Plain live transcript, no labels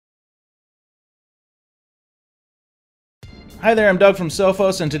Hi there, I'm Doug from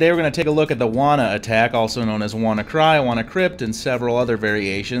Sophos, and today we're going to take a look at the Wanna attack, also known as WannaCry, WannaCrypt, and several other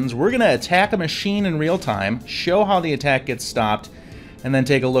variations. We're going to attack a machine in real time, show how the attack gets stopped, and then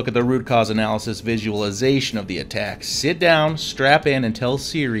take a look at the root cause analysis visualization of the attack. Sit down, strap in, and tell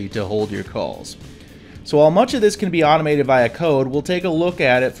Siri to hold your calls. So while much of this can be automated via code, we'll take a look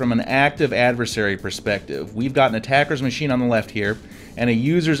at it from an active adversary perspective. We've got an attacker's machine on the left here, and a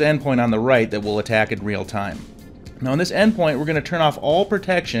user's endpoint on the right that will attack in real time. Now in this endpoint, we're going to turn off all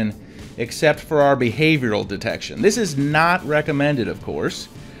protection except for our behavioral detection. This is not recommended, of course,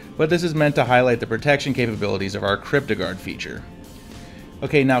 but this is meant to highlight the protection capabilities of our CryptoGuard feature.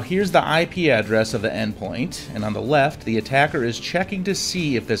 Okay, now here's the IP address of the endpoint, and on the left, the attacker is checking to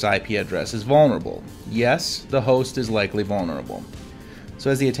see if this IP address is vulnerable. Yes, the host is likely vulnerable.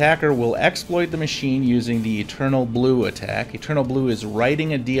 So as the attacker will exploit the machine using the Eternal Blue attack. Eternal Blue is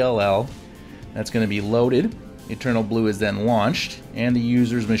writing a DLL that's going to be loaded. Eternal Blue is then launched, and the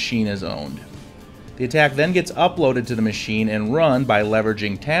user's machine is owned. The attack then gets uploaded to the machine and run by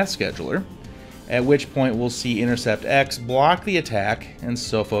leveraging Task Scheduler, at which point we'll see Intercept X block the attack and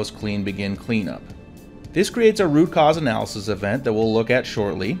Sophos Clean begin cleanup. This creates a root cause analysis event that we'll look at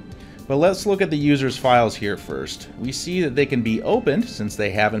shortly, but let's look at the user's files here first. We see that they can be opened since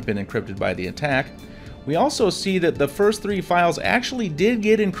they haven't been encrypted by the attack. We also see that the first 3 files actually did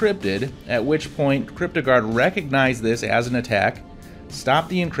get encrypted, at which point CryptoGuard recognized this as an attack, stopped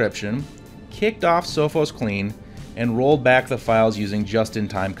the encryption, kicked off Sophos Clean, and rolled back the files using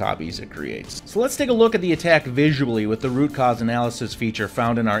just-in-time copies it creates. So let's take a look at the attack visually with the root cause analysis feature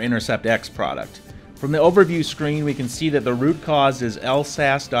found in our Intercept X product. From the overview screen, we can see that the root cause is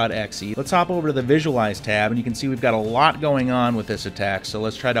lsas.exe. Let's hop over to the Visualize tab, and you can see we've got a lot going on with this attack, so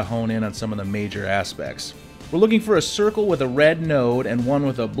let's try to hone in on some of the major aspects. We're looking for a circle with a red node and one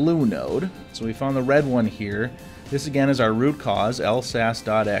with a blue node. So we found the red one here. This again is our root cause,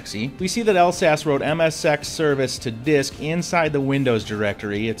 lsas.exe. We see that lsas wrote msx service to disk inside the Windows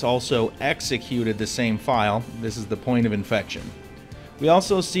directory. It's also executed the same file. This is the point of infection. We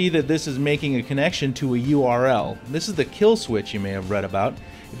also see that this is making a connection to a URL. This is the kill switch you may have read about.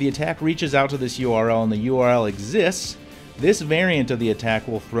 If the attack reaches out to this URL and the URL exists, this variant of the attack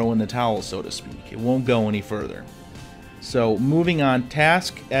will throw in the towel, so to speak. It won't go any further. So moving on,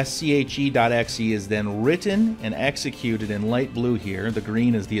 task sche.exe is then written and executed in light blue here. The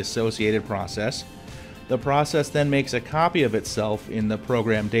green is the associated process. The process then makes a copy of itself in the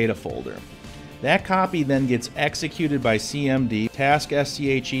program data folder. That copy then gets executed by CMD. Task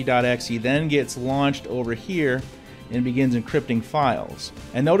sche.exe then gets launched over here and begins encrypting files.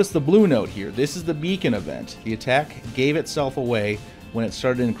 And notice the blue note here. This is the beacon event. The attack gave itself away when it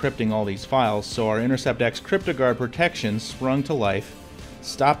started encrypting all these files, so our Intercept X CryptoGuard protection sprung to life,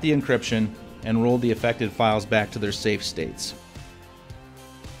 stopped the encryption, and rolled the affected files back to their safe states.